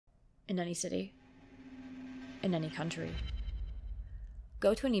in any city, in any country.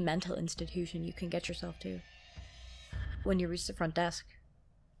 Go to any mental institution you can get yourself to. When you reach the front desk,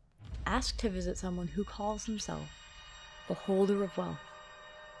 ask to visit someone who calls himself the holder of wealth.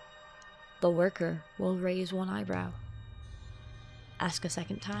 The worker will raise one eyebrow. Ask a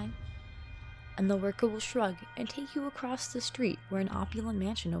second time, and the worker will shrug and take you across the street where an opulent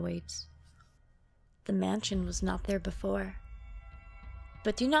mansion awaits. The mansion was not there before,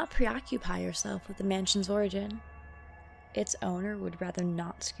 but do not preoccupy yourself with the mansion's origin. Its owner would rather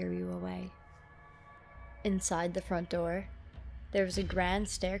not scare you away. Inside the front door, there is a grand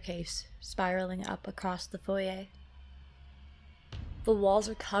staircase spiraling up across the foyer. The walls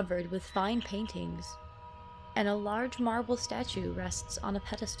are covered with fine paintings, and a large marble statue rests on a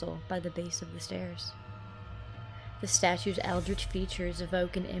pedestal by the base of the stairs. The statue's eldritch features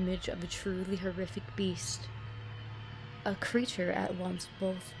evoke an image of a truly horrific beast, a creature at once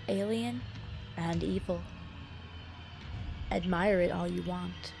both alien and evil. Admire it all you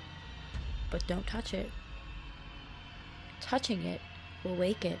want, but don't touch it. Touching it will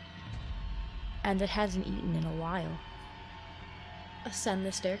wake it, and it hasn't eaten in a while. Ascend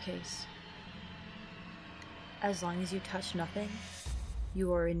the staircase. As long as you touch nothing,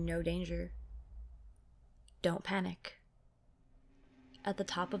 you are in no danger. Don't panic. At the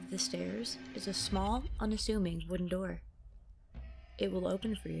top of the stairs is a small, unassuming wooden door. It will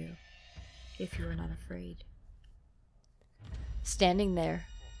open for you, if you are not afraid. Standing there,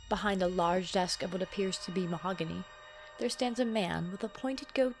 behind a large desk of what appears to be mahogany, there stands a man with a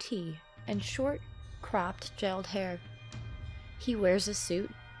pointed goatee and short, cropped, gelled hair. He wears a suit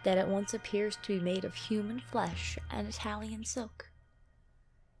that at once appears to be made of human flesh and Italian silk.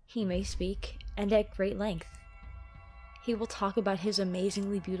 He may speak, and at great length. He will talk about his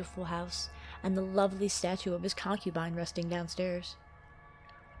amazingly beautiful house and the lovely statue of his concubine resting downstairs.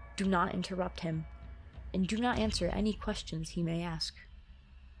 Do not interrupt him, and do not answer any questions he may ask.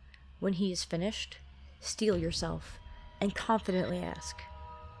 When he is finished, steel yourself and confidently ask,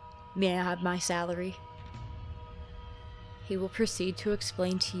 "May I have my salary?" He will proceed to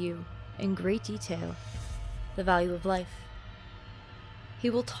explain to you, in great detail, the value of life. He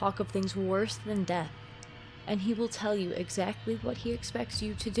will talk of things worse than death, and he will tell you exactly what he expects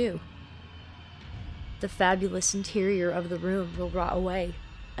you to do. The fabulous interior of the room will rot away,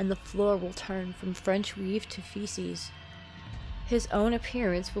 and the floor will turn from French weave to feces. His own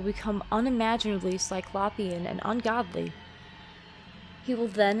appearance will become unimaginably cyclopean and ungodly. He will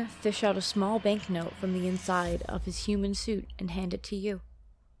then fish out a small banknote from the inside of his human suit and hand it to you.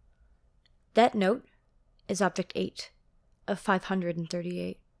 That note is Object 8 of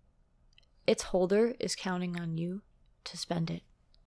 538. Its holder is counting on you to spend it.